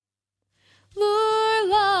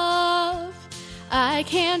I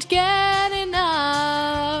can't get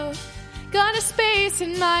enough. Got a space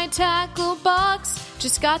in my tackle box,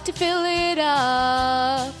 just got to fill it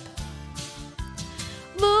up.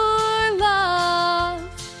 Lure love,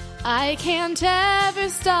 I can't ever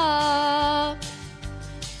stop.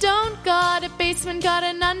 Don't got a basement, got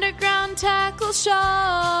an underground tackle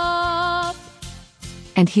shop.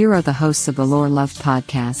 And here are the hosts of the Lure Love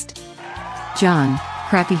podcast. John,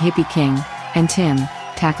 Crappy Hippie King, and Tim,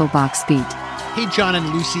 Tackle Box Beat. Hey, John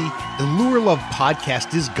and Lucy, the Lure Love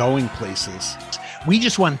podcast is going places. We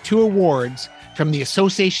just won 2 awards from the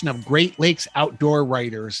Association of Great Lakes Outdoor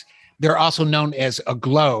Writers. They're also known as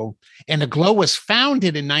AGLOW, and AGLOW was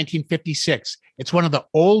founded in 1956. It's one of the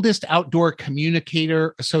oldest outdoor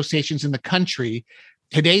communicator associations in the country.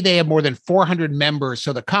 Today, they have more than 400 members,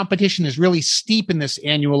 so the competition is really steep in this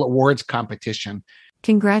annual awards competition.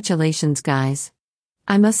 Congratulations, guys.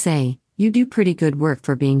 I must say, you do pretty good work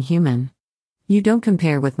for being human. You don't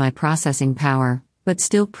compare with my processing power, but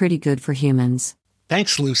still pretty good for humans.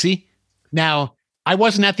 Thanks, Lucy. Now, I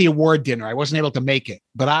wasn't at the award dinner. I wasn't able to make it,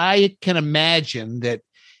 but I can imagine that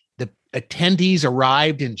the attendees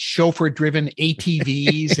arrived in chauffeur-driven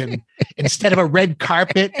ATVs, and instead of a red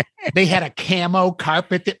carpet, they had a camo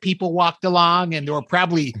carpet that people walked along, and there were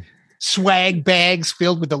probably swag bags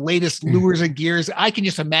filled with the latest lures and gears. I can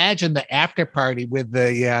just imagine the after party with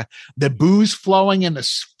the booze flowing and the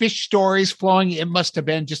fish stories flowing. It must have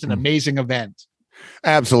been just an amazing event.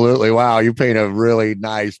 Absolutely. Wow. You paint a really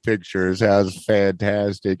nice picture. It sounds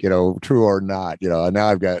fantastic, true or not, now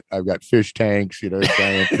I've got fish tanks,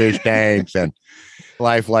 giant fish tanks and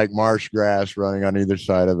lifelike marsh grass running on either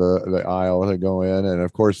side of the aisle to go in. And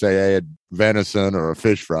of course they had venison or a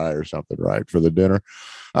fish fry or something, right, for the dinner.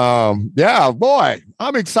 Yeah, boy,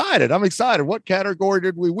 I'm excited. What category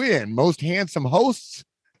did we win? Most handsome hosts?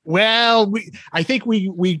 Well, I think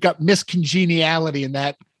we got miscongeniality in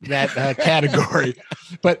that category,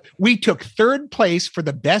 but we took 3rd place for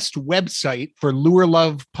the best website for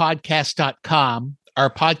lurelovepodcast.com, our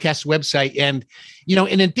podcast website. And,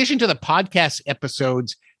 in addition to the podcast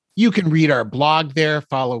episodes, you can read our blog there,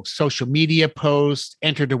 follow social media posts,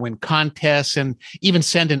 enter to win contests, and even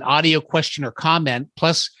send an audio question or comment.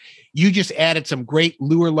 Plus, you just added some great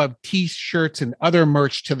Lure Love t-shirts and other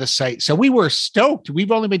merch to the site. So we were stoked.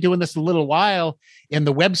 We've only been doing this a little while, and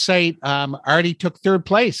the website already took 3rd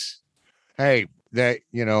place. Hey, that,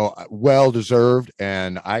 well-deserved,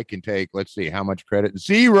 and I can take, let's see, how much credit?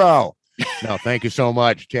 0. No, thank you so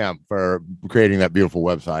much, Tim, for creating that beautiful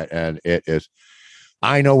website. And it is,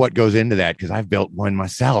 I know what goes into that because I've built one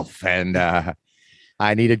myself, and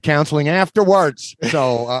I needed counseling afterwards.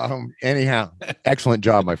 So anyhow, excellent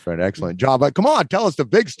job, my friend. Excellent job. But come on, tell us the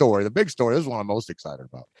big story. The big story. This is what I'm most excited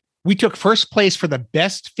about. We took 1st place for the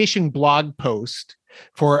best fishing blog post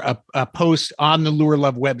for a post on the Lure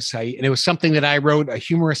Love website. And it was something that I wrote, a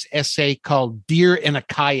humorous essay called Deer in a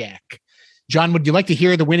Kayak. John, would you like to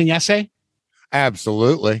hear the winning essay?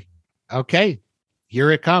 Absolutely. Okay,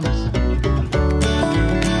 here it comes.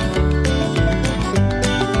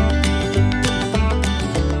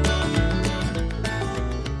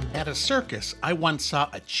 At a circus, I once saw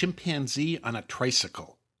a chimpanzee on a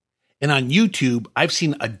tricycle. And on YouTube, I've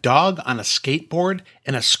seen a dog on a skateboard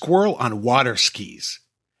and a squirrel on water skis.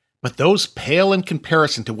 But those pale in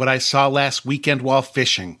comparison to what I saw last weekend while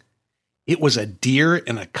fishing. It was a deer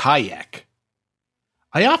in a kayak.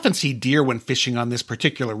 I often see deer when fishing on this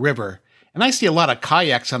particular river, and I see a lot of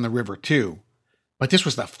kayaks on the river too. But this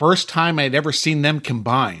was the first time I had ever seen them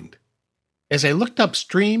combined. As I looked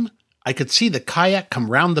upstream, I could see the kayak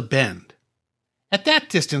come round the bend. At that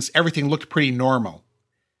distance, everything looked pretty normal.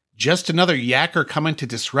 Just another yakker coming to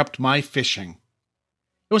disrupt my fishing.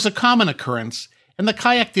 It was a common occurrence, and the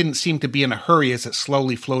kayak didn't seem to be in a hurry as it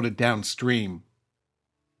slowly floated downstream.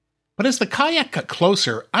 But as the kayak got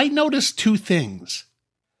closer, I noticed 2 things.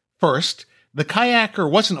 First, the kayaker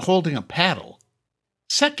wasn't holding a paddle.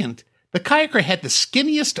 Second, the kayaker had the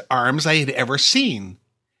skinniest arms I had ever seen.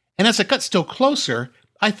 And as it got still closer,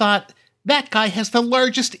 I thought, that guy has the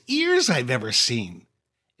largest ears I've ever seen.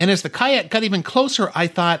 And as the kayak got even closer, I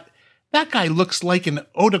thought, that guy looks like an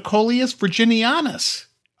Odocoleus virginianus,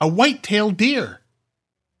 a white-tailed deer.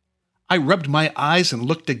 I rubbed my eyes and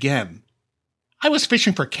looked again. I was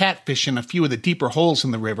fishing for catfish in a few of the deeper holes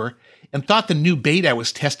in the river and thought the new bait I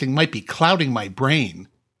was testing might be clouding my brain.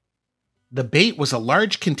 The bait was a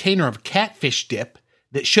large container of catfish dip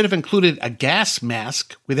that should have included a gas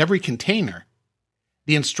mask with every container.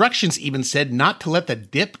 The instructions even said not to let the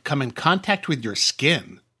dip come in contact with your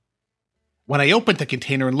skin. When I opened the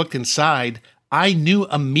container and looked inside, I knew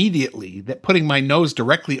immediately that putting my nose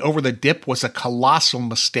directly over the dip was a colossal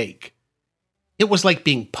mistake. It was like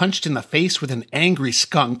being punched in the face with an angry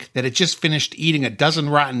skunk that had just finished eating a dozen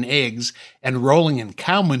rotten eggs and rolling in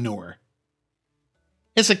cow manure.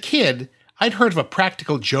 As a kid, I'd heard of a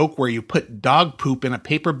practical joke where you put dog poop in a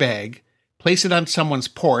paper bag, place it on someone's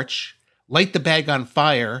porch, light the bag on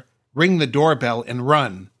fire, ring the doorbell, and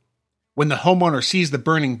run. When the homeowner sees the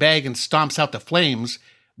burning bag and stomps out the flames,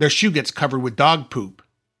 their shoe gets covered with dog poop.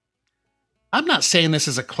 I'm not saying this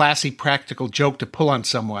is a classy practical joke to pull on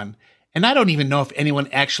someone, and I don't even know if anyone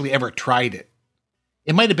actually ever tried it.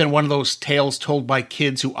 It might have been one of those tales told by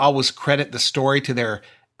kids who always credit the story to their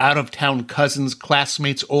out-of-town cousin's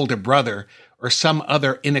classmate's older brother or some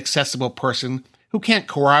other inaccessible person who can't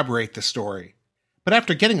corroborate the story. But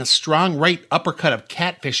after getting a strong right uppercut of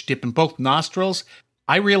catfish dip in both nostrils,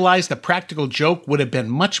 I realized the practical joke would have been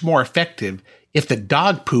much more effective if the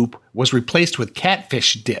dog poop was replaced with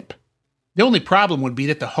catfish dip. The only problem would be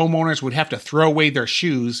that the homeowners would have to throw away their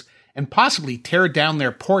shoes and possibly tear down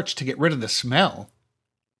their porch to get rid of the smell.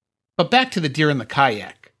 But back to the deer in the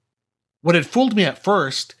kayak. What had fooled me at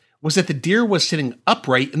first was that the deer was sitting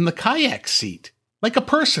upright in the kayak seat, like a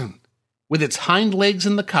person, with its hind legs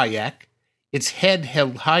in the kayak, its head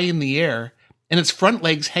held high in the air, and its front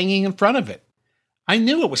legs hanging in front of it. I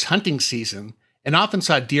knew it was hunting season, and often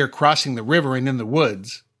saw deer crossing the river and in the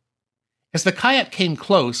woods. As the kayak came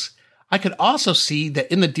close, I could also see that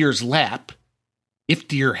in the deer's lap, if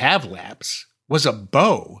deer have laps, was a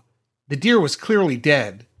bow. The deer was clearly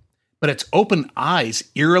dead, but its open eyes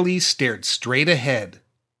eerily stared straight ahead.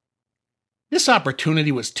 This opportunity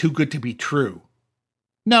was too good to be true.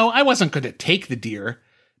 No, I wasn't going to take the deer,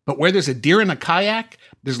 but where there's a deer in a kayak,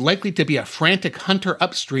 there's likely to be a frantic hunter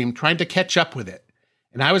upstream trying to catch up with it,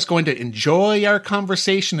 and I was going to enjoy our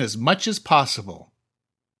conversation as much as possible.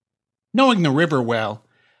 Knowing the river well,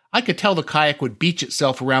 I could tell the kayak would beach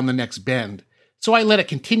itself around the next bend, so I let it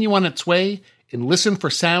continue on its way and listened for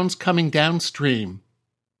sounds coming downstream.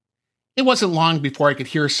 It wasn't long before I could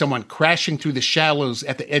hear someone crashing through the shallows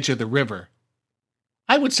at the edge of the river.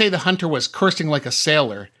 I would say the hunter was cursing like a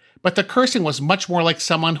sailor, but the cursing was much more like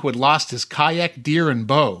someone who had lost his kayak, deer, and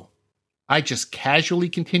bow. I just casually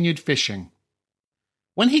continued fishing.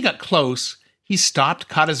 When he got close, he stopped,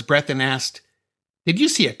 caught his breath, and asked, "Did you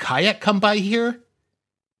see a kayak come by here?"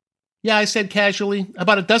 "Yeah," I said casually.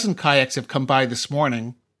 "About a dozen kayaks have come by this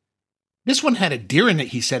morning." "This one had a deer in it,"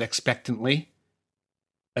 he said expectantly.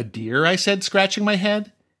 "A deer?" I said, scratching my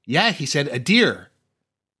head. "Yeah," he said, "a deer."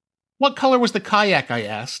 "What color was the kayak?" I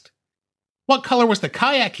asked. "What color was the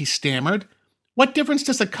kayak?" he stammered. "What difference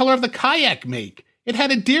does the color of the kayak make? It had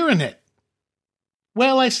a deer in it."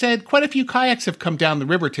 "Well," I said, "quite a few kayaks have come down the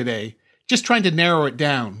river today, just trying to narrow it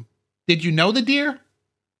down. Did you know the deer?"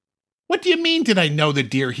 "What do you mean, did I know the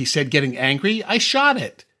deer?" he said, getting angry. "I shot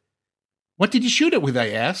it." "What did you shoot it with?" I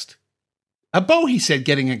asked. "A bow," he said,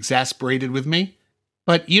 getting exasperated with me.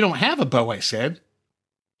 "But you don't have a bow," I said.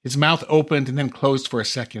 His mouth opened and then closed for a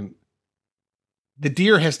second. "The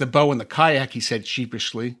deer has the bow in the kayak," he said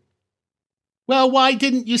sheepishly. "Well, why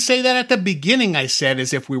didn't you say that at the beginning?" I said,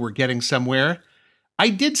 as if we were getting somewhere. "I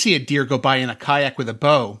did see a deer go by in a kayak with a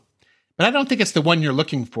bow, but I don't think it's the one you're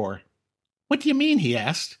looking for." "What do you mean?" he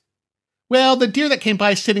asked. "Well, the deer that came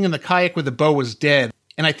by sitting in the kayak with the bow was dead,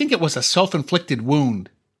 and I think it was a self-inflicted wound."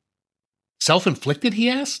 "Self-inflicted?" he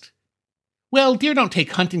asked. "Well, deer don't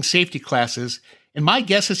take hunting safety classes, and my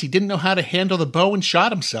guess is he didn't know how to handle the bow and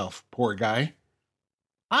shot himself, poor guy."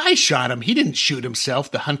 "I shot him. He didn't shoot himself,"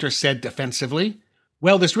 the hunter said defensively.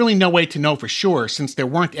 "Well, there's really no way to know for sure since there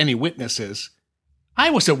weren't any witnesses." "I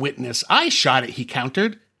was a witness. I shot it," he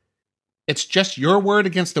countered. "It's just your word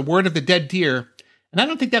against the word of the dead deer, and I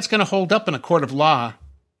don't think that's going to hold up in a court of law."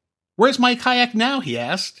 "Where's my kayak now?" he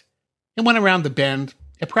asked. It went around the bend.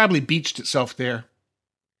 It probably beached itself there.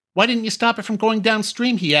 "Why didn't you stop it from going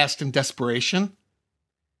downstream?" he asked in desperation.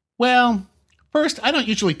 "Well, first, I don't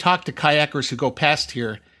usually talk to kayakers who go past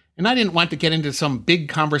here, and I didn't want to get into some big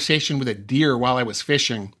conversation with a deer while I was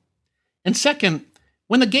fishing. And second,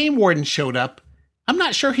 when the game warden showed up, I'm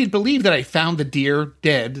not sure he'd believe that I found the deer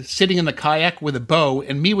dead, sitting in the kayak with a bow,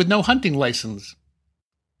 and me with no hunting license."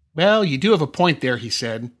 "Well, you do have a point there," he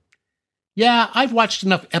said. "Yeah, I've watched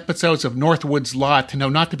enough episodes of Northwood's Law to know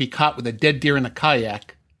not to be caught with a dead deer in a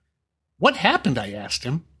kayak." "What happened?" I asked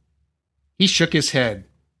him. He shook his head.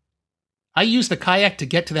 "I used the kayak to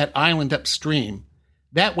get to that island upstream.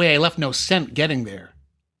 That way I left no scent getting there.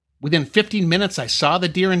 Within 15 minutes I saw the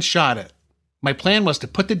deer and shot it. My plan was to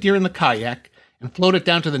put the deer in the kayak and float it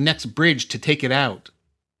down to the next bridge to take it out.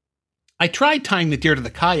 I tried tying the deer to the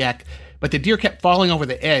kayak, but the deer kept falling over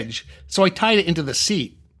the edge, so I tied it into the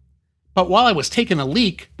seat. But while I was taking a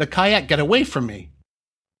leak, the kayak got away from me."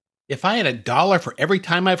 If I had $1 for every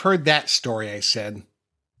time I've heard that story, I said.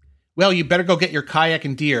 Well, you better go get your kayak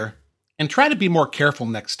and deer, and try to be more careful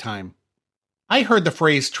next time. I heard the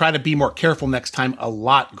phrase try to be more careful next time a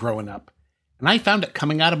lot growing up, and I found it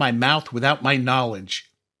coming out of my mouth without my knowledge.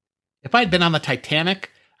 If I'd been on the Titanic,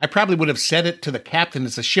 I probably would have said it to the captain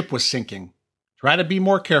as the ship was sinking. Try to be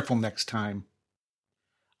more careful next time.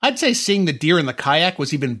 I'd say seeing the deer in the kayak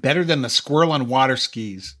was even better than the squirrel on water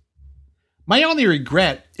skis. My only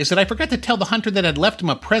regret is that I forgot to tell the hunter that I'd left him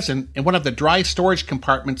a present in one of the dry storage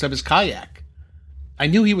compartments of his kayak. I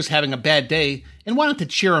knew he was having a bad day and wanted to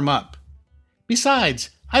cheer him up. Besides,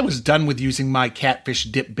 I was done with using my catfish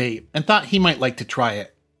dip bait and thought he might like to try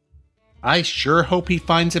it. I sure hope he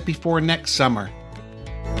finds it before next summer.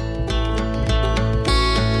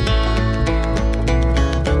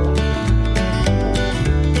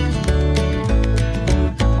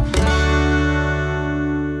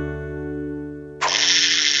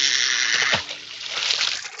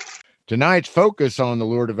 Tonight's focus on the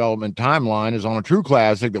lure development timeline is on a true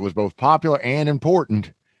classic that was both popular and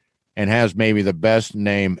important and has maybe the best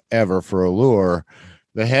name ever for a lure,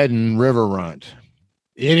 the Heddon River Runt.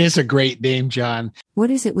 It is a great name, John.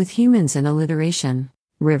 What is it with humans and alliteration?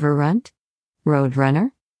 River runt? Road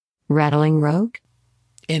runner? Rattling rogue?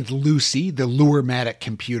 And Lucy, the Lure-matic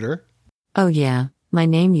computer. Oh yeah, my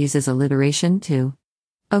name uses alliteration too.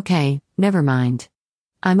 Okay, never mind.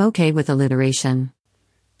 I'm okay with alliteration.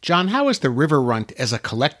 John, how is the river runt as a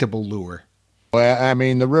collectible lure? Well, I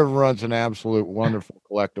mean, the River Runt's an absolute wonderful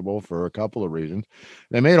collectible for a couple of reasons.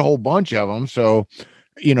 They made a whole bunch of them, so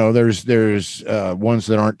there's ones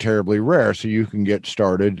that aren't terribly rare, so you can get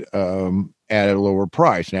started at a lower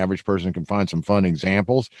price. An average person can find some fun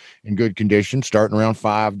examples in good condition, starting around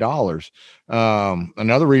 $5.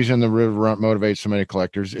 Another reason the River Runt motivates so many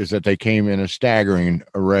collectors is that they came in a staggering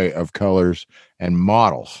array of colors and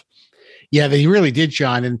models. Yeah, they really did,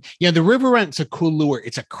 John. And the river runt's a cool lure.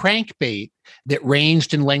 It's a crankbait that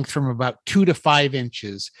ranged in length from about 2 to 5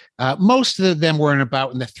 inches. Most of them were in the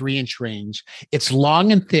 3-inch range. It's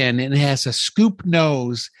long and thin, and it has a scoop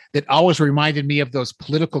nose that always reminded me of those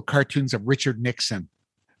political cartoons of Richard Nixon.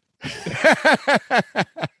 I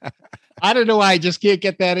don't know why, I just can't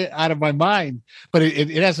get that out of my mind. But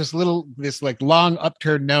it has this long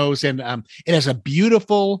upturned nose, and it has a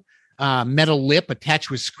beautiful metal lip attached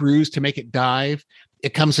with screws to make it dive.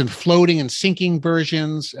 It comes in floating and sinking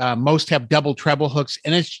versions. Most have double treble hooks,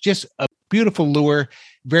 and it's just a beautiful lure,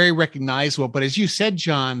 very recognizable. But as you said,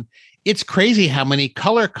 John, it's crazy how many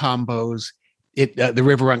color combos the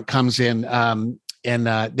River Runt comes in, and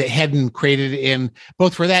the Heddon created in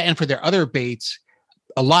both for that and for their other baits.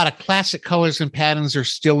 A lot of classic colors and patterns are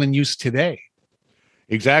still in use today.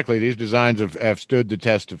 Exactly. These designs have stood the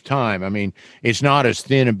test of time. I mean, it's not as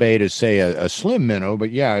thin a bait as, say, a slim minnow,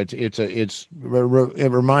 but yeah, it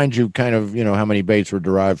reminds you kind of, how many baits were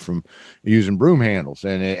derived from using broom handles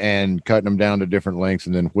and cutting them down to different lengths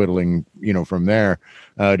and then whittling, from there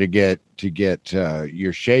to get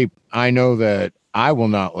your shape. I know that I will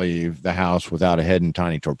not leave the house without a Heddon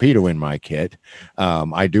Tiny Torpedo in my kit.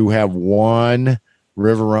 I do have one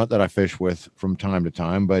River Runt that I fish with from time to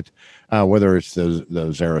time, but whether it's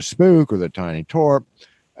the Zara Spook or the Tiny Torp,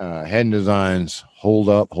 Heddon designs hold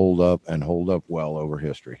up well over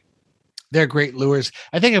history. They're great lures.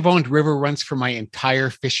 I think I've owned River Runts for my entire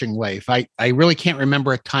fishing life. I really can't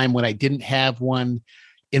remember a time when I didn't have one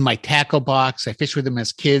in my tackle box. I fished with them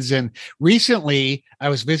as kids. And recently I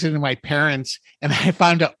was visiting my parents and I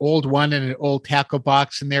found an old one in an old tackle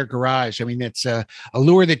box in their garage. I mean, it's a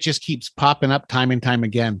lure that just keeps popping up time and time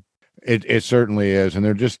again. It certainly is. And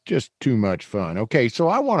they're just too much fun. Okay. So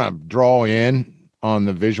I want to draw in on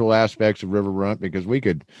the visual aspects of River Runt because we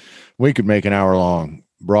could make an hour-long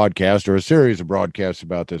broadcast or a series of broadcasts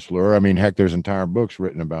about this lure. I mean, heck, there's entire books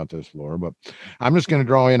written about this lure, but I'm just going to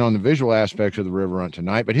draw in on the visual aspects of the River Runt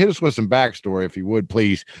tonight. But hit us with some backstory, if you would,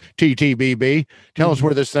 please. TTBB, tell us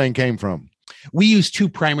where this thing came from. We use two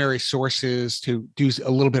primary sources to do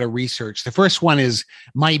a little bit of research. The first one is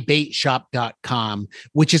mybaitshop.com,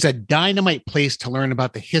 which is a dynamite place to learn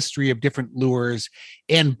about the history of different lures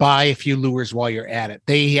and buy a few lures while you're at it.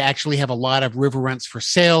 They actually have a lot of River Runts for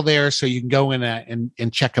sale there, so you can go in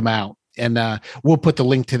and check them out. And we'll put the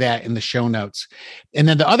link to that in the show notes. And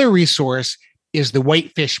then the other resource is the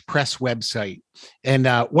Whitefish Press website. And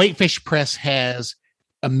Whitefish Press has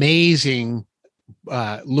amazing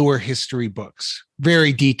lure history books,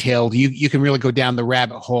 very detailed. You can really go down the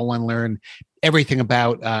rabbit hole and learn everything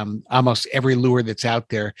about almost every lure that's out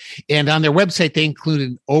there. And on their website, they include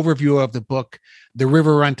an overview of the book, The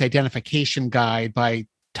River Runt Identification Guide by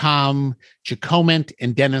Tom Jacoment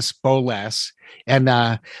and Dennis Boles.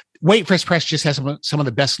 And Waitfist Press just has some of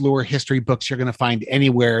the best lure history books you're going to find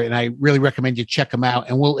anywhere. And I really recommend you check them out.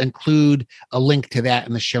 And we'll include a link to that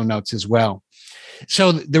in the show notes as well.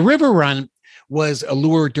 So the River Run was a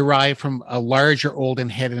lure derived from a larger olden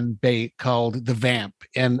head-in bait called the Vamp.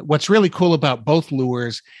 And what's really cool about both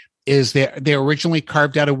lures is they're originally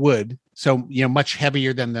carved out of wood. So, much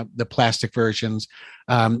heavier than the plastic versions.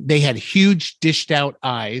 They had huge dished out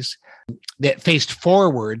eyes that faced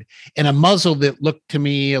forward and a muzzle that looked to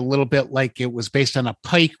me a little bit like it was based on a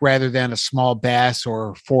pike rather than a small bass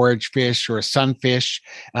or forage fish or a sunfish.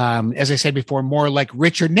 As I said before, more like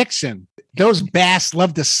Richard Nixon. Those bass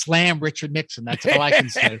love to slam Richard Nixon. That's all I can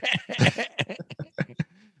say.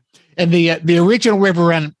 And the original River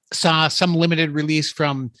Run saw some limited release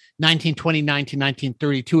from 1929 to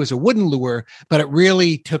 1932 as a wooden lure, but it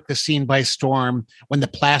really took the scene by storm when the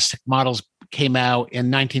plastic models came out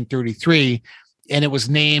in 1933, and it was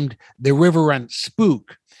named the River Run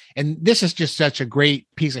Spook. And this is just such a great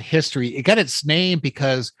piece of history. It got its name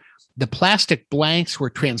because the plastic blanks were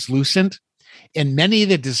translucent, and many of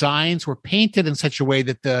the designs were painted in such a way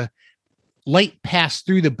that the light passed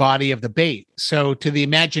through the body of the bait. So to the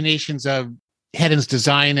imaginations of Heddon's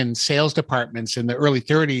design and sales departments in the early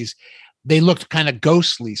 30s, they looked kind of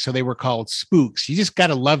ghostly. So they were called spooks. You just got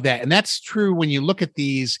to love that. And that's true when you look at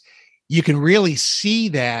these, you can really see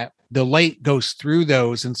that the light goes through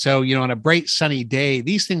those. And so, on a bright sunny day,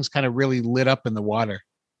 these things kind of really lit up in the water.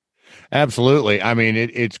 Absolutely. I mean,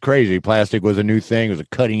 it's crazy. Plastic was a new thing. It was a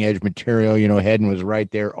cutting edge material. Heddon was right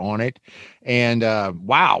there on it. And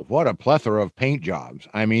wow, what a plethora of paint jobs.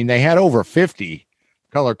 I mean, they had over 50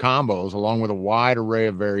 color combos along with a wide array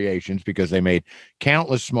of variations because they made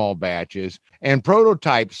countless small batches and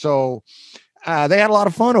prototypes. So they had a lot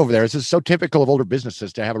of fun over there. This is so typical of older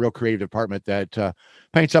businesses to have a real creative department that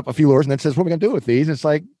paints up a few lures and then says, what are we going to do with these? And it's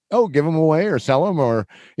like, oh, give them away or sell them or,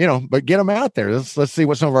 but get them out there. Let's see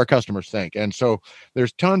what some of our customers think. And so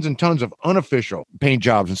there's tons and tons of unofficial paint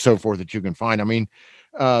jobs and so forth that you can find. I mean,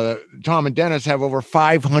 Tom and Dennis have over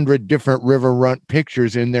 500 different River Run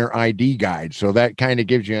pictures in their ID guide. So that kind of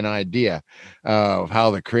gives you an idea of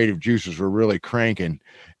how the creative juices were really cranking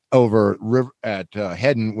over at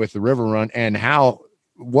Heddon with the River Run and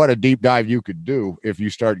what a deep dive you could do if you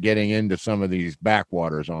start getting into some of these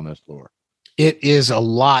backwaters on this lure. It is a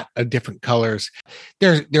lot of different colors.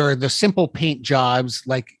 There are the simple paint jobs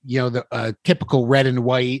like, the typical red and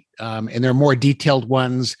white, and there are more detailed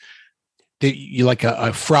ones that you like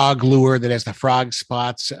a frog lure that has the frog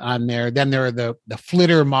spots on there. Then there are the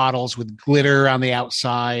flitter models with glitter on the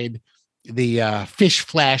outside, the fish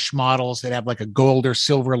flash models that have like a gold or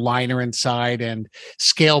silver liner inside and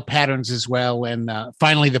scale patterns as well. And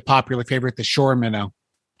finally, the popular favorite, the shore minnow.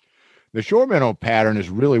 The shore minnow pattern is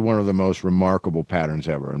really one of the most remarkable patterns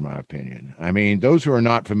ever, in my opinion. I mean, those who are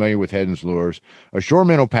not familiar with Heddon's lures, a shore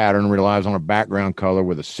minnow pattern relies on a background color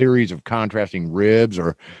with a series of contrasting ribs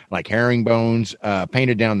or like herringbones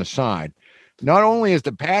painted down the side. Not only is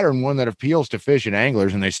the pattern one that appeals to fish and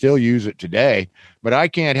anglers, and they still use it today, but I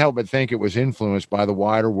can't help but think it was influenced by the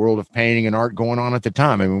wider world of painting and art going on at the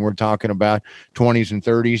time. I mean, we're talking about 20s and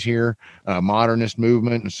 30s here, modernist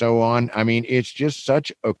movement and so on. I mean, it's just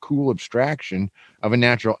such a cool abstraction of a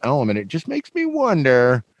natural element. It just makes me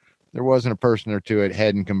wonder there wasn't a person or two at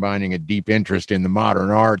Heddon combining a deep interest in the modern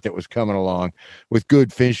art that was coming along with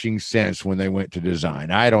good fishing sense when they went to design.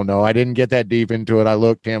 I don't know. I didn't get that deep into it. I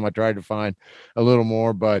looked, Tim. I tried to find a little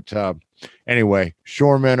more, but anyway,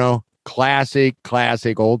 shore minnow, classic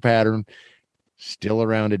old pattern, still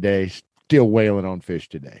around today, still whaling on fish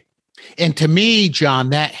today. And to me,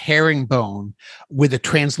 John, that herringbone with a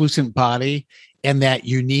translucent body and that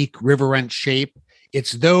unique river run shape,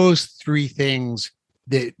 it's those three things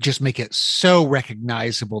that just make it so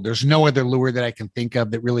recognizable. There's no other lure that I can think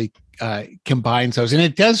of that really combines those. And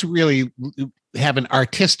it does really have an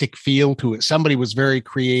artistic feel to it. Somebody was very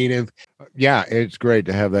creative. Yeah, it's great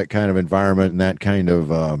to have that kind of environment and that kind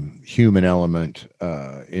of human element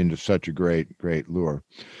into such a great lure.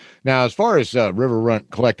 Now, as far as River Run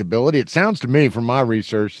collectability, it sounds to me from my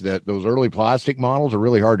research that those early plastic models are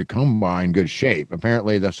really hard to come by in good shape.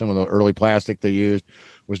 Apparently, some of the early plastic they used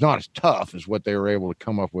was not as tough as what they were able to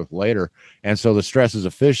come up with later. And so the stresses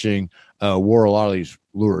of fishing wore a lot of these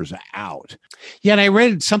lures out. Yeah, and I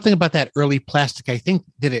read something about that early plastic. I think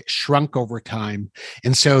that it shrunk over time.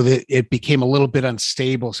 And so that it became a little bit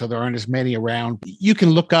unstable. So there aren't as many around. You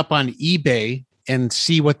can look up on eBay and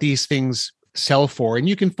see what these things sell for. And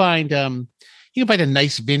you can find a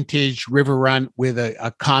nice vintage River Run with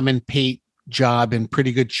a common paint job in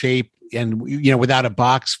pretty good shape and, without a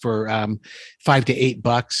box for $5 to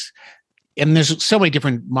 $8. and there's so many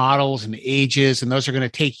different models and ages, and those are going to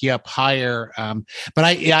take you up higher. But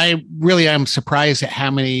I really am surprised at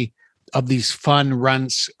how many of these fun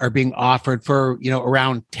runts are being offered for,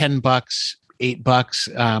 around $10,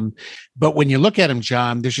 $8. But when you look at them,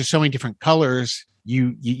 John, there's just so many different colors.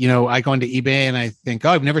 I go into eBay and I think,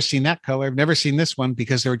 oh, I've never seen that color. I've never seen this one,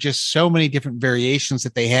 because there are just so many different variations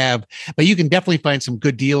that they have. But you can definitely find some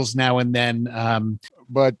good deals now and then. And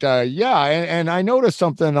I noticed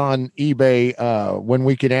something on eBay when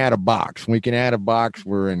we can add a box.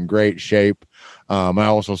 We're in great shape. I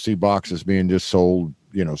also see boxes being just sold,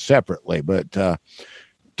 separately. But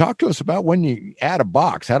talk to us about when you add a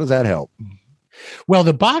box. How does that help? Well,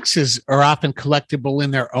 the boxes are often collectible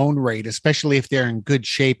in their own right, especially if they're in good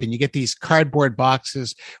shape. And you get these cardboard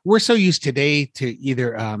boxes. We're so used today to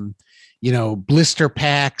either, blister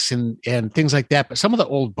packs and things like that. But some of the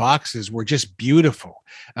old boxes were just beautiful.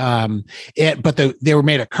 But they were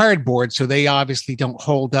made of cardboard, so they obviously don't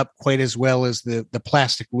hold up quite as well as the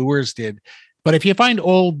plastic lures did. But if you find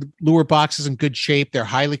old lure boxes in good shape, they're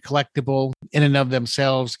highly collectible in and of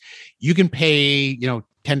themselves. You can pay,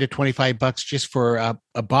 $10 to $25 just for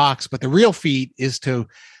a box. But the real feat is to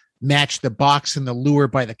match the box and the lure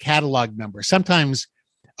by the catalog number. Sometimes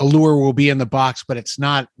a lure will be in the box, but it's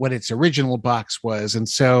not what its original box was. And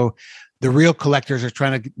so the real collectors are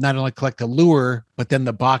trying to not only collect a lure, but then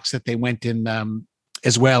the box that they went in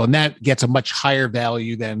as well. And that gets a much higher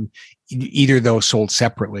value than either of those sold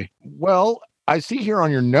separately. Well, I see here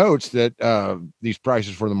on your notes that these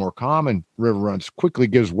prices for the more common river runs quickly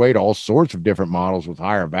gives way to all sorts of different models with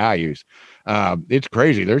higher values. It's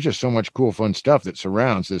crazy. There's just so much cool, fun stuff that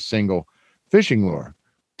surrounds this single fishing lure.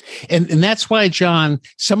 And that's why, John,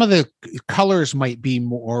 some of the colors might be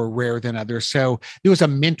more rare than others. So there was a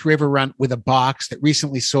mint river run with a box that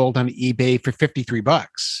recently sold on eBay for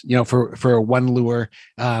 $53, for one lure.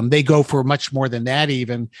 They go for much more than that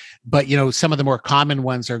even. But, some of the more common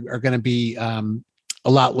ones are going to be a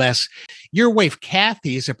lot less. Your wife,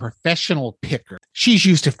 Kathy, is a professional picker. She's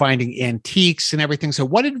used to finding antiques and everything. So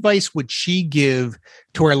what advice would she give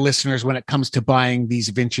to our listeners when it comes to buying these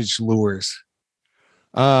vintage lures?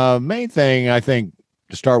 Main thing, I think,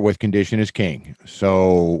 to start with, condition is king.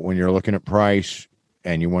 So when you're looking at price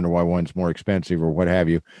and you wonder why one's more expensive or what have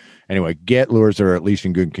you, anyway, get lures that are at least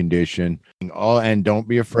in good condition. And don't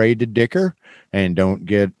be afraid to dicker, and don't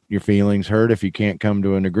get your feelings hurt if you can't come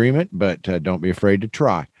to an agreement, but don't be afraid to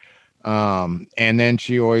try. And then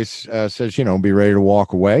she always says, be ready to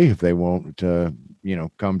walk away if they won't,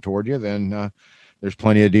 come toward you. Then there's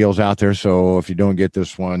plenty of deals out there. So if you don't get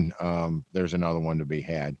this one, there's another one to be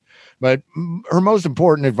had. But her most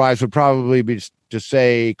important advice would probably be to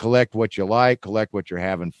say, collect what you like, collect what you're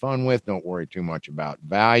having fun with. Don't worry too much about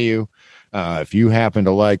value. If you happen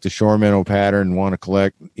to like the shore minnow pattern and want to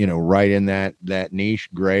collect, right in that niche,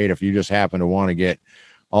 great. If you just happen to want to get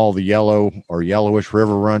all the yellow or yellowish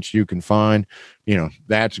river runts you can find,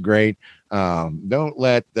 that's great. Don't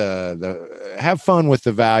let have fun with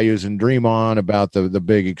the values and dream on about the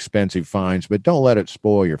big expensive finds, but don't let it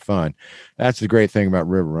spoil your fun. That's the great thing about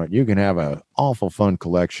river run. You can have an awful fun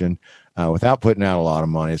collection without putting out a lot of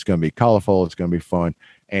money. It's going to be colorful. It's going to be fun,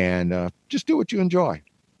 and just do what you enjoy.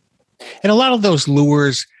 And a lot of those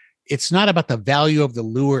lures, it's not about the value of the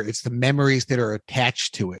lure. It's the memories that are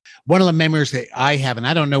attached to it. One of the memories that I have, and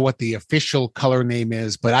I don't know what the official color name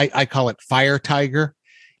is, but I call it Fire Tiger.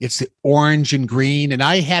 It's the orange and green. And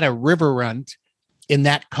I had a river runt in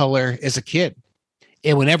that color as a kid.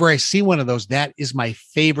 And whenever I see one of those, that is my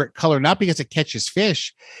favorite color, not because it catches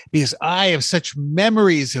fish, because I have such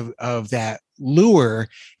memories of that lure.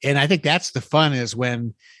 And I think that's the fun, is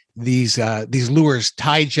when these lures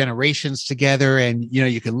tie generations together, and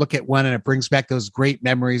you can look at one and it brings back those great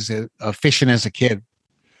memories of fishing as a kid.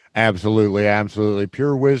 Absolutely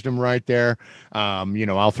pure wisdom right there.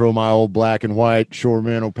 I'll throw my old black and white shore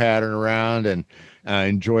minnow pattern around and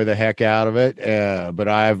enjoy the heck out of it, but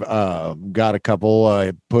I've got a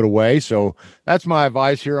couple put away. So that's my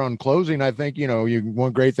advice here on closing. I think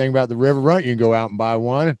one great thing about the river runt, you can go out and buy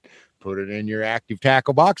one, put it in your active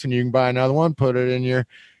tackle box, and you can buy another one, put it in your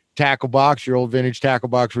tackle box, your old vintage tackle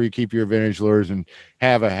box where you keep your vintage lures, and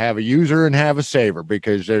have a user and have a saver,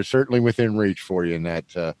 because they're certainly within reach for you in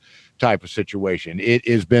that type of situation. It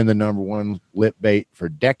has been the number one lip bait for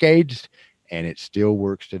decades, and it still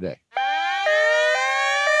works today.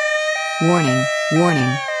 Warning,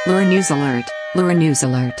 warning, lure news alert, lure news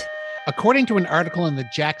alert. According to an article in the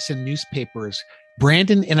Jackson newspapers,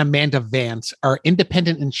 Brandon and Amanda Vance are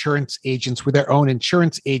independent insurance agents with their own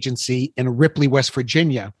insurance agency in Ripley, West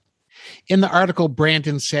Virginia. In the article,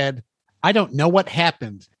 Brandon said, "I don't know what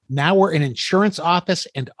happened. Now we're an insurance office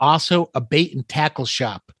and also a bait and tackle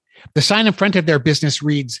shop. The sign in front of their business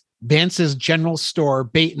reads Vance's General Store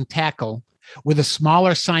Bait and Tackle, with a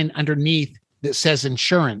smaller sign underneath that says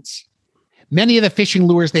insurance. Many of the fishing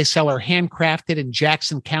lures they sell are handcrafted in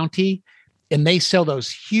Jackson County, and they sell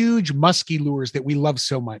those huge musky lures that we love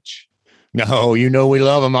so much. No, you know we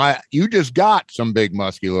love them. You just got some big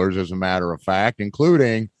musky lures, as a matter of fact,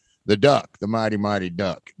 including the duck, the mighty, mighty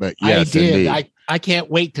duck. But yes, I did. indeed. I can't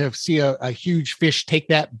wait to see a huge fish take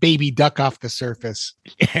that baby duck off the surface.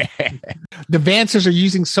 The Vances are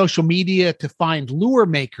using social media to find lure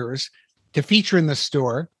makers to feature in the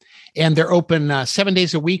store. And they're open 7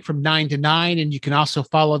 days a week from 9 to 9. And you can also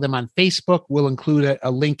follow them on Facebook. We'll include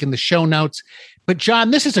a link in the show notes. But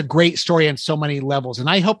John, this is a great story on so many levels. And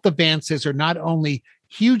I hope the Vances are not only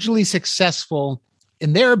hugely successful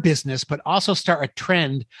in their business, but also start a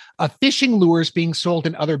trend of fishing lures being sold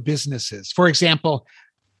in other businesses. For example,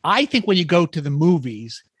 I think when you go to the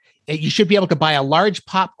movies, you should be able to buy a large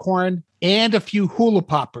popcorn and a few hula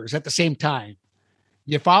poppers at the same time.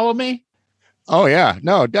 You follow me? Oh, yeah.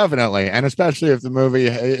 No, definitely. And especially if the movie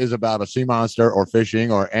is about a sea monster or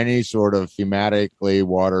fishing or any sort of thematically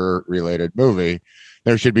water-related movie,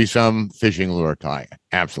 there should be some fishing lure tie.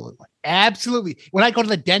 Absolutely. Absolutely. When I go to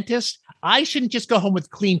the dentist, I shouldn't just go home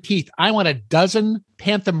with clean teeth. I want a dozen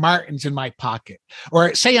Panther Martins in my pocket.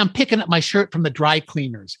 Or say I'm picking up my shirt from the dry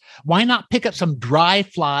cleaners. Why not pick up some dry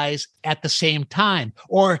flies at the same time?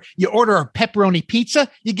 Or you order a pepperoni pizza,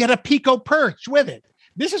 you get a pico perch with it.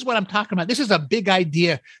 This is what I'm talking about. This is a big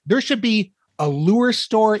idea. There should be a lure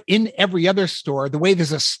store in every other store, the way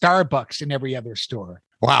there's a Starbucks in every other store.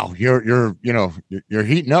 Wow, you're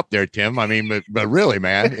heating up there, Tim. I mean, but really,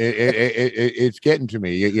 man, it's getting to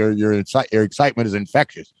me. Your excitement is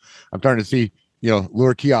infectious. I'm starting to see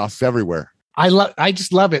lure kiosks everywhere. I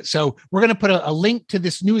just love it. So we're going to put a link to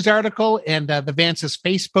this news article and the Vance's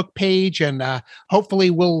Facebook page, and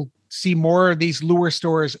hopefully we'll see more of these lure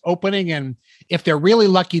stores opening. And if they're really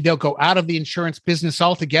lucky, they'll go out of the insurance business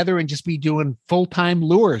altogether and just be doing full-time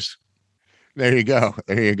lures. There you go.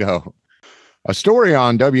 There you go. A story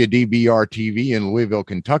on WDBR TV in Louisville,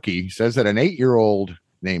 Kentucky says that an 8-year-old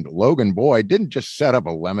named Logan Boyd didn't just set up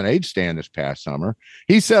a lemonade stand this past summer.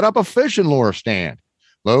 He set up a fishing lure stand.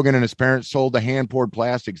 Logan and his parents sold the hand-poured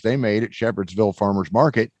plastics they made at Shepherdsville Farmers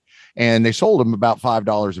Market, and they sold them about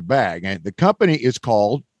 $5 a bag. And the company is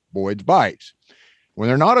called Boyd's Bites. When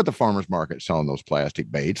they're not at the farmers market selling those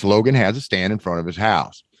plastic baits, Logan has a stand in front of his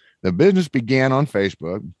house. The business began on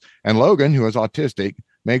Facebook, and Logan, who is autistic,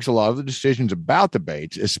 makes a lot of the decisions about the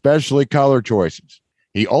baits, especially color choices.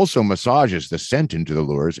 He also massages the scent into the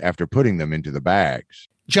lures after putting them into the bags.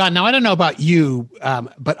 John, now I don't know about you,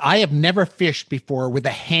 but I have never fished before with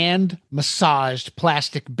a hand-massaged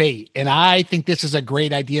plastic bait, and I think this is a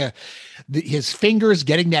great idea. His fingers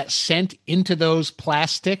getting that scent into those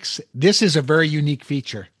plastics, this is a very unique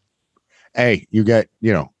feature. Hey, you get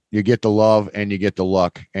the love and you get the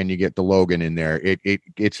luck and you get the Logan in there.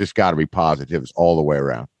 It's just got to be positives all the way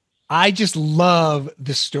around. I just love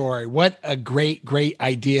the story. What a great, great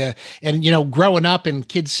idea. And, growing up and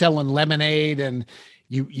kids selling lemonade, and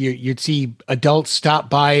you'd see adults stop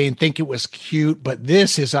by and think it was cute, but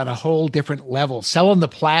this is on a whole different level. Selling the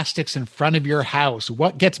plastics in front of your house.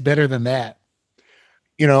 What gets better than that?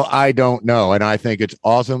 I don't know. And I think it's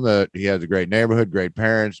awesome that he has a great neighborhood, great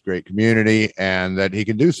parents, great community, and that he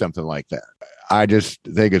can do something like that. I just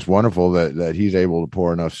think it's wonderful that he's able to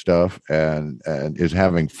pour enough stuff and is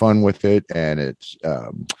having fun with it. And it's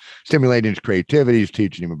stimulating his creativity. He's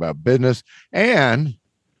teaching him about business and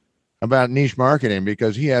about niche marketing,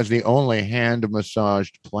 because he has the only hand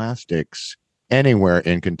massaged plastics anywhere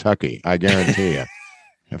in Kentucky. I guarantee you.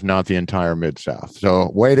 If not the entire Mid-South. So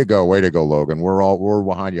way to go, Logan. We're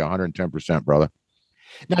behind you 110%, brother.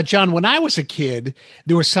 Now, John, when I was a kid,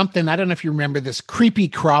 there was something, I don't know if you remember this, creepy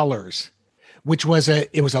crawlers, which was a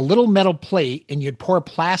little metal plate, and you'd pour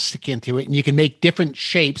plastic into it, and you can make different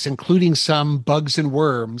shapes, including some bugs and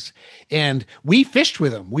worms. And we fished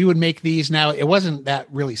with them. We would make these. Now, it wasn't that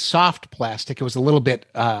really soft plastic. It was a little bit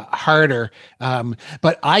harder.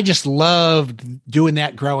 But I just loved doing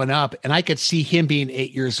that growing up. And I could see him being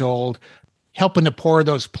 8 years old, helping to pour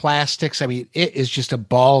those plastics. I mean, it is just a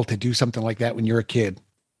ball to do something like that when you're a kid.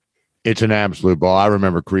 It's an absolute ball. I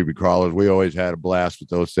remember creepy crawlers. We always had a blast with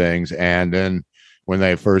those things. And then when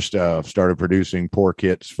they first started producing pour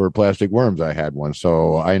kits for plastic worms, I had one.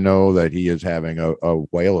 So I know that he is having a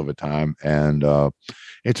whale of a time. And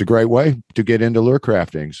it's a great way to get into lure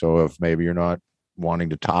crafting. So if maybe you're not wanting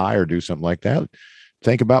to tie or do something like that,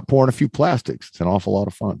 think about pouring a few plastics. It's an awful lot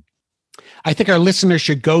of fun. I think our listeners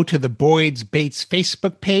should go to the Boyd's Baits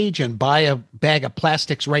Facebook page and buy a bag of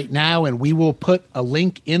plastics right now, and we will put a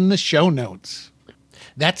link in the show notes.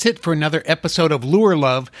 That's it for another episode of Lure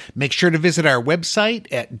Love. Make sure to visit our website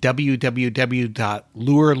at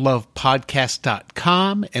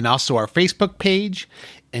www.lurelovepodcast.com and also our Facebook page.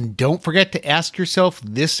 And don't forget to ask yourself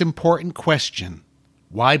this important question.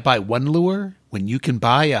 Why buy one lure when you can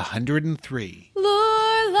buy 103?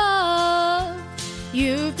 Lure Love,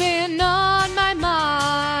 you've been on my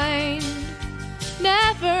mind.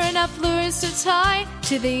 Never enough lures to tie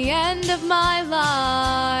to the end of my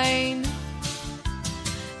line.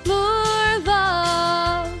 Lure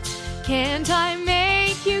Love, can't I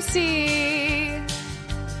make you see?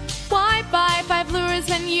 Why buy 5 lures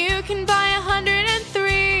when you can buy 100?